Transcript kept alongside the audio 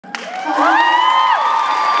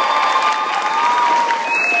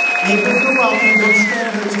Make her feel welcome, don't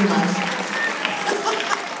scare her too much.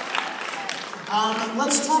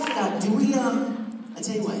 Let's talk about, I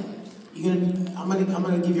tell you what, I'm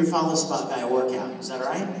gonna give your follow spot guy a workout. Is that all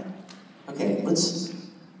right? Okay, all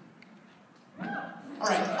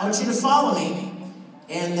right, I want you to follow me,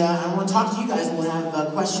 and I want to talk to you guys. We'll have a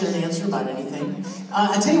question and answer about anything.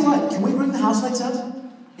 I tell you what, can we bring the house lights up?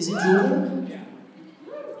 Is it doable? Yeah.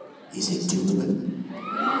 Is it doable?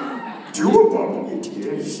 Doable, it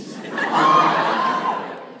is.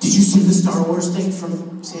 Did you see the Star Wars thing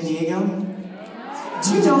from San Diego? Do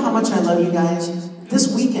you know how much I love you guys? This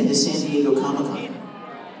weekend is San Diego Comic-Con.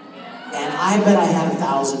 And I bet I had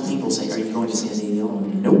 1,000 people say, are you going to San Diego?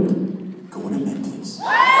 Nope. Going to Memphis.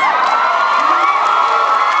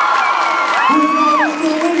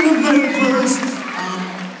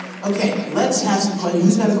 Okay, let's have some questions.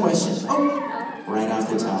 Who's got a question? Oh, right off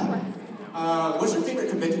the top. What's your favorite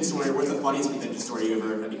convention story? What's the funniest convention story you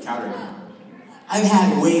ever encountered? I've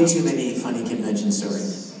had way too many funny convention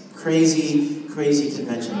stories. Crazy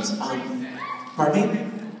conventions. Pardon me?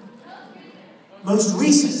 Most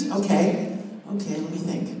recent, okay. Okay, let me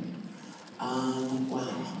think. Wow,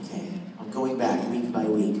 okay. I'm going back week by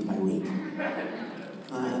week by week.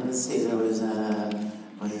 Let's see, there was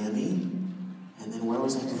Miami, and then where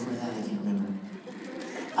was I before that? I can't remember.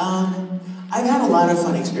 I've had a lot of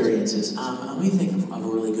fun experiences. Let me think of a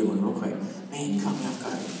really good one real quick. Man, you caught me off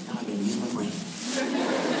guard. Now I'm going to use my brain.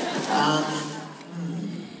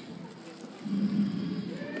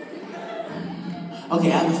 Okay,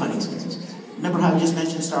 I have a fun experience. Remember how I just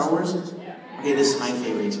mentioned Star Wars? Okay, this is my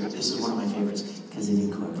favorite experience. This is one of my favorites because it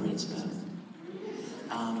incorporates both.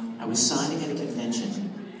 I was signing at a convention.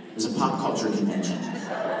 It was a pop culture convention.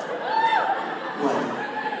 What?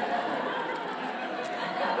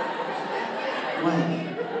 What?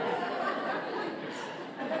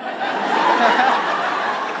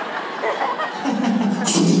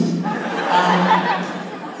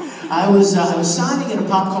 I was signing at a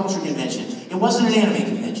pop culture convention. It wasn't an anime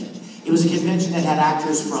convention. It was a convention that had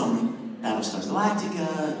actors from Battlestar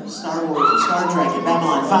Galactica, and Star Wars, and Star Trek, and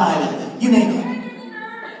Babylon 5, and you name it.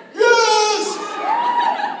 Yes!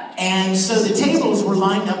 And so the tables were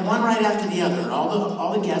lined up one right after the other.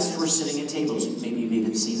 All the guests were sitting at tables. Maybe you've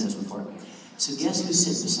even seen this before. So guess who's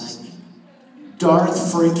sitting beside me? Darth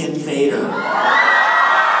freaking Vader.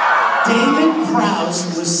 David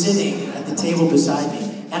Prowse was sitting at the table beside me.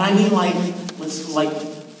 And I mean,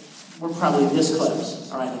 we're probably this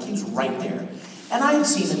close. All right, like he was right there. And I had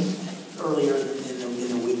seen him earlier in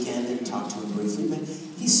the weekend and talked to him briefly, but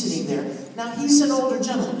he's sitting there. Now, he's an older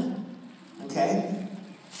gentleman, okay?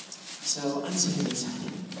 So I'm sitting beside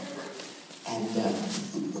him.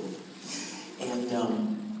 And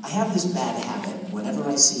I have this bad habit whenever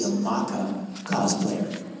I see a Maka cosplayer.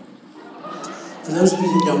 For those of you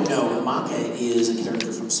who don't know, Maka is a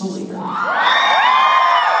character from Soul Eater. And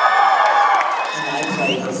I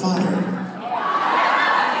play her father.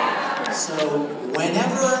 So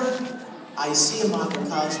whenever I see a Maka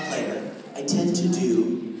cosplayer, I tend to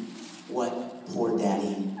do what poor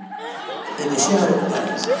daddy in the show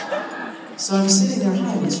does. So I'm sitting there,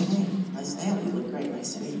 hi, what's your name? I say, hey, you look great,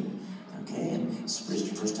 nice to meet you. Okay, and it's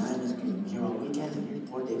your first time here all weekend, and you're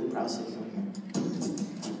poor David Prowse sitting over here.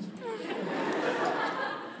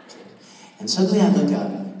 And suddenly I look up,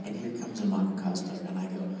 and here comes a Maka cosplayer, and I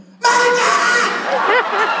go, Maka!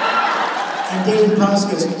 And David Prowse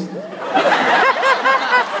goes, and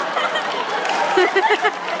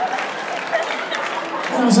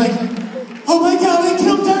I was like, oh my God, they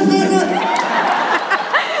killed Darth Vader!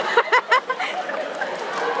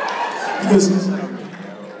 He goes,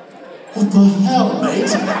 what the hell,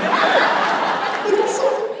 mate?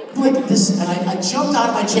 Like this, and I jumped out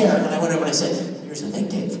of my chair, and I went over and I said, here's the thing,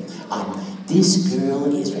 Dave. This girl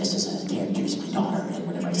is dressed as a character, is my daughter, and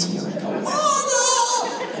whenever I see her, I go, oh no!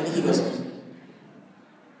 And he goes,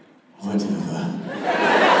 whatever.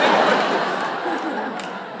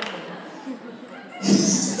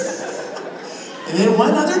 And then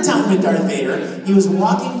one other time with Darth Vader, he was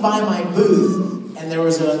walking by my booth, and there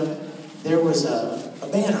was a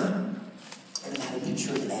banner, and it had a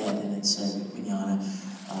picture of Ed, and it said, Mignogna,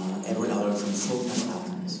 Edward Eller from Full Metal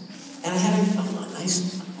Alchemist. And I had a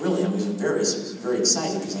nice, really, I was very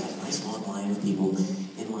excited because I had a nice long line of people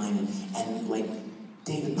in line, and like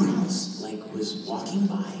David Prowse, was walking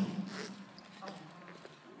by,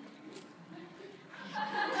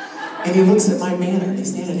 and he looks at my banner, and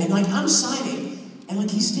he's standing, and I'm signing, and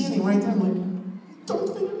he's standing right there, I'm like, don't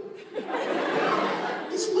think.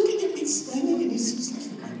 He's looking at me standing, and he's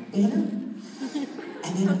looking at my banner.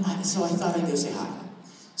 And then, so I thought I'd go say hi.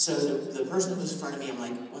 So the person who was in front of me, I'm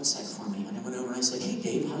like, one sec for me. And I went over and I said, hey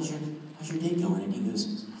Dave, how's your day going? And he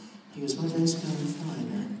goes, my day's going fine,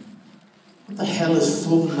 man. What the hell is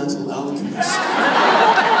Full Metal Alchemist?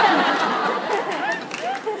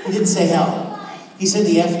 He didn't say hell. He said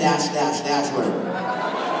the F dash dash dash word.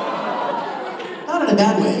 Not in a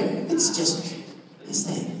bad way. It's just his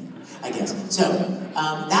thing, I guess. So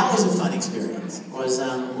that was a fun experience. Was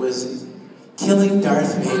killing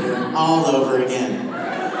Darth Vader all over again.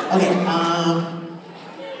 Okay,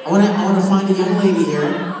 I wanna find a young lady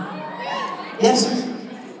here. Yes?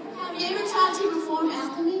 Have you ever tried to perform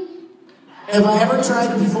alchemy? Have I ever tried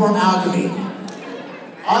to perform alchemy?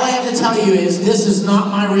 All I have to tell you is this is not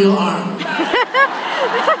my real arm.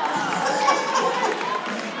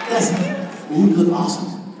 Yes. Ooh, you look awesome.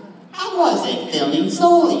 How was it filming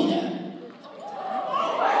Soul Eater?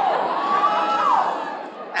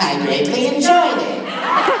 I greatly enjoyed it.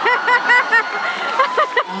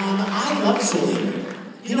 I love Soul Eater.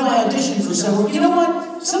 You know, I auditioned for several. You know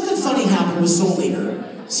what? Something funny happened with Soul Eater.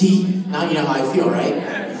 See, now you know how I feel, right?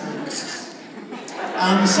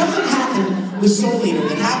 Something happened with Soul Eater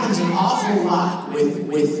that happens an awful lot with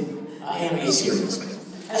anime series.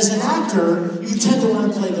 As an actor, you tend to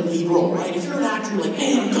want to play the lead role, right? If you're an actor, you're like,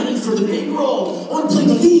 hey, I'm gunning for the big role. I want to play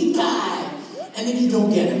the lead guy. And then you don't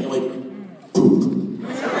get it. You're like, boop.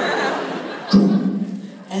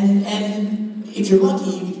 And if you're lucky,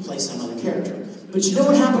 you can play some other character. But you know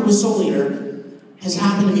what happened with Soul Eater has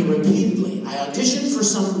happened to me repeatedly. I auditioned for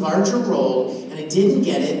some larger role, and I didn't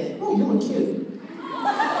get it. Oh, you look cute.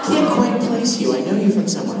 Can't quite place you. I know you from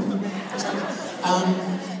somewhere.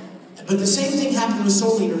 But the same thing happened with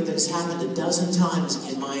Soul Eater that has happened a dozen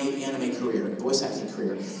times in my anime career, voice acting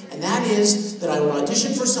career. And that is that I would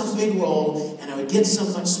audition for some big role, and I would get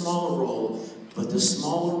some much smaller role, but the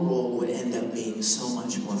smaller role would end up being so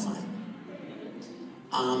much more fun.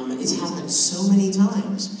 It's happened so many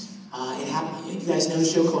times. It happened. You guys know a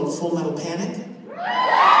show called Full Metal Panic?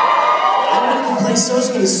 I wanted to play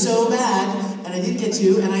Sosuke so bad, and I didn't get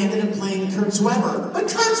to, and I ended up playing Kurt Weber. But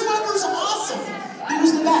Kurt Weber's awesome. He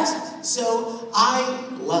was the best. So I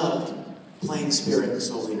loved playing Spirit in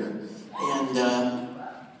Soul Eater, and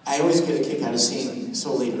I always get a kick out of seeing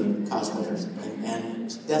Soul Eater cosplayers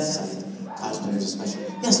and Death Side cosplayers especially.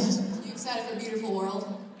 Yes. Are you excited for Beautiful World?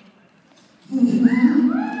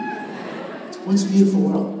 What's Beautiful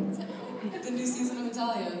World? The new season of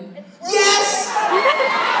Italian. Yes!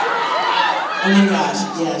 Oh my gosh,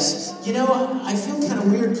 yes. You know, I feel kind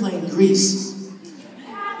of weird playing Greece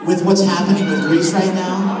with what's happening with Greece right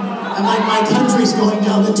now. I'm like, my country's going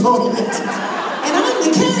down the toilet. And I'm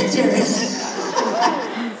the character.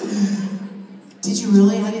 Did you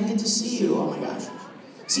really? I didn't get to see you. Oh my gosh.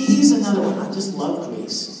 See, he's another one. I just love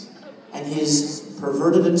Greece. And his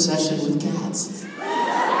perverted obsession with cats.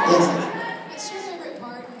 Yes. What's your favorite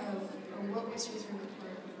part of, or what was your favorite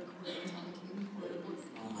part of recording Tamaki?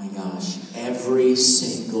 Oh my gosh. Every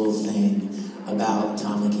single thing about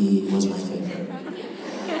Tamaki was my favorite.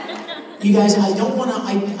 You guys, I don't want to,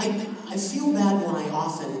 I feel bad when I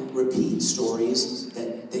often repeat stories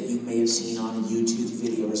that you may have seen on a YouTube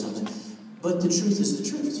video or something, but the truth is the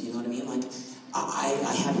truth, you know what I mean? Like,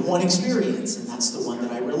 I had one experience, and that's the one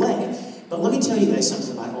that I relay. But let me tell you guys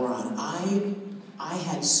something about Oran. I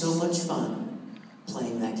had so much fun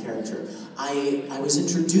playing that character. I was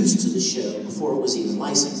introduced to the show before it was even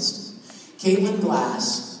licensed. Caitlin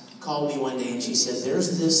Glass called me one day and she said,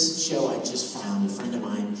 there's this show I just found, a friend of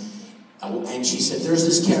mine, and she said, there's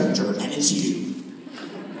this character, and it's you.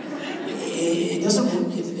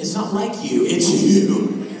 It's not like you, it's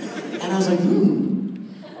you. And I was like,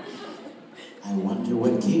 I wonder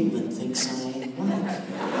what Caitlin thinks I like.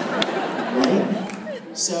 Right?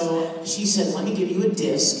 So she said, let me give you a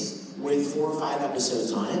disc with 4 or 5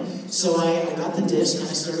 episodes on it. So I got the disc and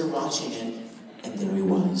I started watching it, and there he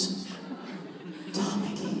was.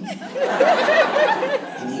 Tamaki.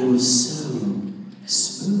 And he was so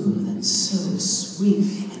smooth and so sweet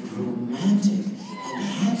and romantic and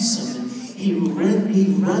handsome. And he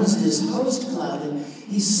runs this host club and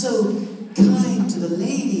he's so kind to the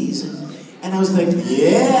ladies. And I was like,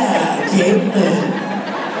 yeah, Caitlin.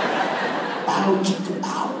 Bow, chicka,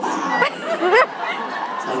 bow, bow.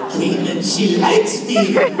 It's like, Caitlin, she likes me.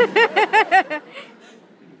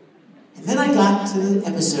 And then I got to the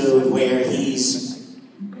episode where he's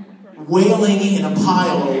wailing in a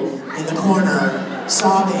pile in the corner,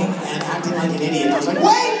 sobbing and acting like an idiot. I was like,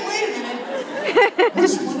 wait a minute.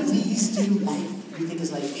 Which one of these do you think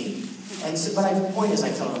is like me? And so, but the point is, I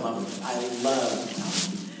fell in love with him. I love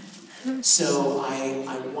Tommy. So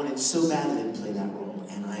I wanted so badly to play that role,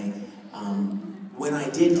 and when I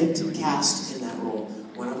did get to cast in that role,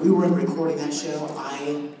 when we were recording that show,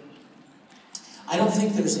 I don't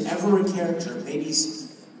think there's ever a character, maybe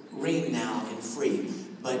Rain now in Free,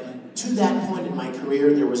 but to that point in my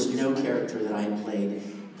career, there was no character that I played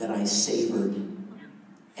that I savored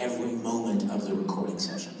every moment of the recording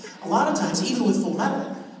session. A lot of times, even with Full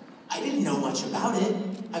Metal, I didn't know much about it.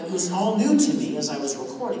 It was all new to me as I was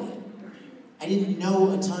recording it. I didn't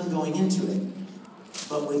know a ton going into it.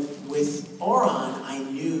 But with Oron, I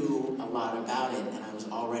knew a lot about it, and I was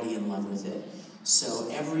already in love with it. So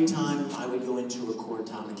every time I would go in to record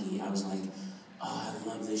Tamaki, I was like, oh, I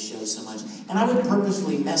love this show so much. And I would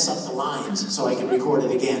purposefully mess up the lines so I could record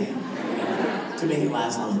it again to make it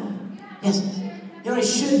last longer. Yes? You know, I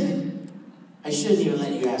shouldn't even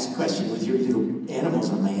let you ask a question with your little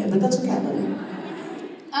animals on my head, but that's okay, I love you.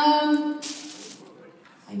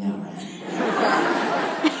 I know, right?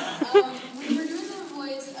 When you were doing the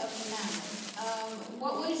voice of Matt,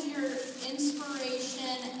 what was your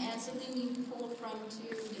inspiration and something you pulled from to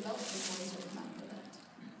develop the voice of Matt with it?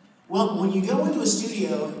 Well, when you go into a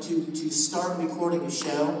studio to start recording a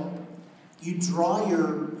show, you draw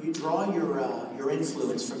your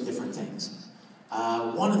influence from different things.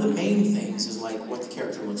 One of the main things is like what the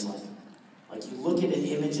character looks like. Like you look at an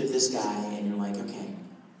image of this guy and you're like, okay,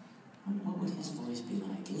 what would his voice be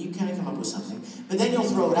like? And you kind of come up with something. But then you'll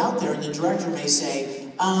throw it out there and the director may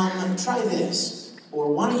say, try this.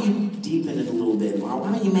 Or why don't you deepen it a little bit? Or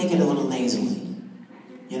why don't you make it a little nasally?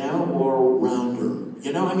 You know, or rounder.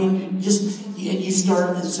 You know, I mean, and you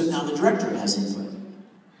start, so now the director has input.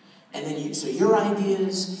 And then so your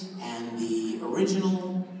ideas and the original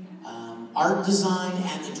art design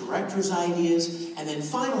and the director's ideas, and then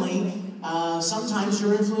finally, sometimes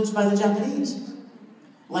you're influenced by the Japanese.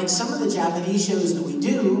 Like some of the Japanese shows that we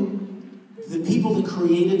do, the people that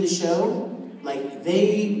created the show, like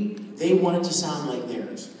they want it to sound like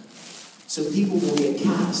theirs. So people will get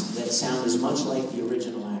cast that sound as much like the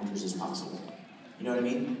original actors as possible. You know what I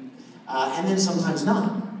mean? And then sometimes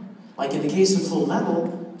not. Like in the case of Full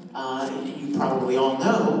Metal, you probably all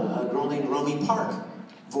know a girl named Romy Park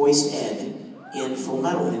voiced Ed in Full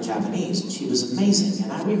Metal in Japanese, and she was amazing.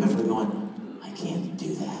 And I remember going, I can't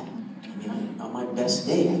do that. I mean, on my best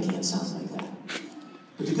day, I can't sound like that.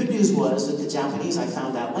 But the good news was that the Japanese, I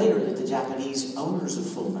found out later, that the Japanese owners of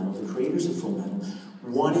Full Metal, the creators of Full Metal,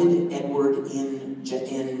 wanted Edward in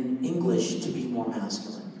English to be more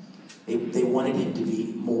masculine. They wanted him to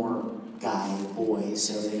be more guy, boy,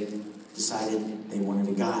 so they decided they wanted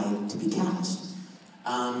a guy to be cast.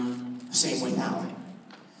 Same with Al.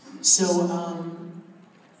 So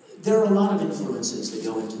there are a lot of influences that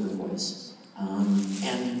go into the voice.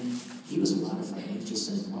 And he was a lot of fun. He was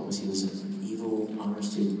just he was an evil honor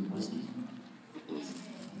student, wasn't he?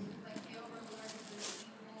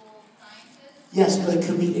 Yes, but a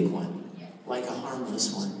comedic one. Like a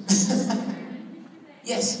harmless one.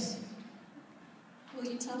 Yes? Will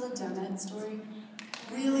you tell the donut story?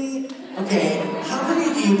 Really? Okay, how many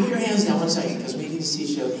of you, put your hands down 1 second, because we need to see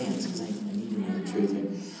show of hands, because I need to know the truth here.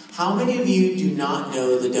 How many of you do not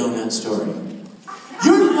know the donut story?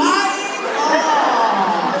 You're lying!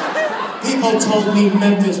 Oh! People told me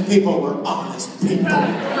Memphis people were honest people.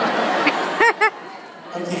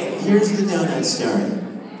 Okay, here's the donut story.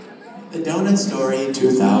 The donut story in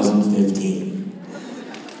 2015.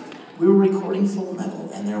 We were recording Full Metal,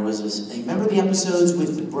 and there was this, remember the episodes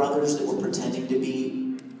with the brothers that were pretending to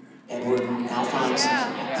be Edward and Alphonse?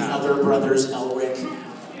 The other brothers, Elric,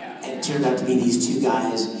 and it turned out to be these two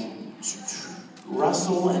guys,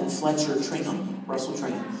 Russell and Fletcher Tringham. Russell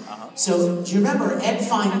Tringham. So, do you remember, they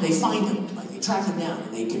find him, like they track him down,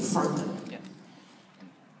 and they confront him.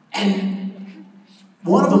 And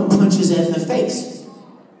one of them punches Ed in the face.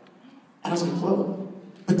 And I was like, whoa.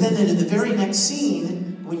 But then in the very next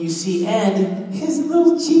scene, when you see Ed, his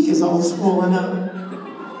little cheek is all swollen up.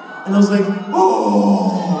 And I was like,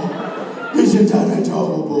 oh, isn't that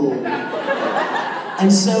adorable?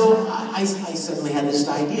 And so I suddenly had this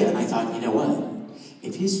idea, and I thought, you know what?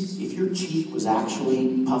 If your cheek was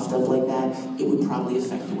actually puffed up like that, it would probably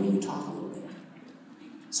affect the way you talk a little bit.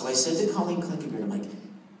 So I said to Colleen Klinkenberg, I'm like,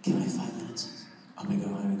 can I have 5 minutes? Oh my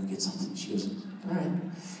God, I'm going to get something. She goes, all right.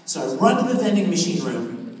 So I run to the vending machine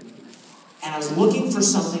room, and I was looking for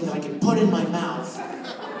something that I could put in my mouth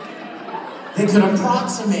that could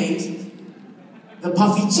approximate the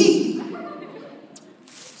puffy cheek.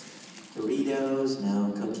 Doritos,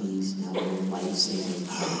 no. Cookies, no. Lifesavers.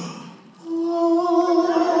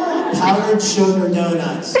 Powdered sugar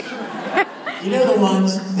donuts. You know the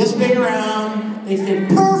ones, this big around, they fit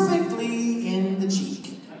perfectly in the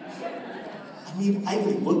cheek. I mean, I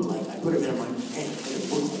even looked like I put them in my hand,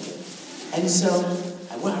 it looked like it. And so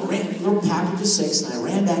I I ran, little package of 6, and I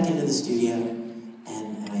ran back into the studio,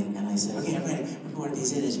 and I said, okay, I'm ready. One more of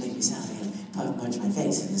these in make me sound like I'm punch my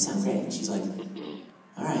face, and it sounds great. And she's like,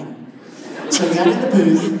 all right. So we got in the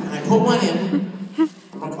booth, and I put one in.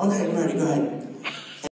 I'm like, okay, I'm ready, go ahead.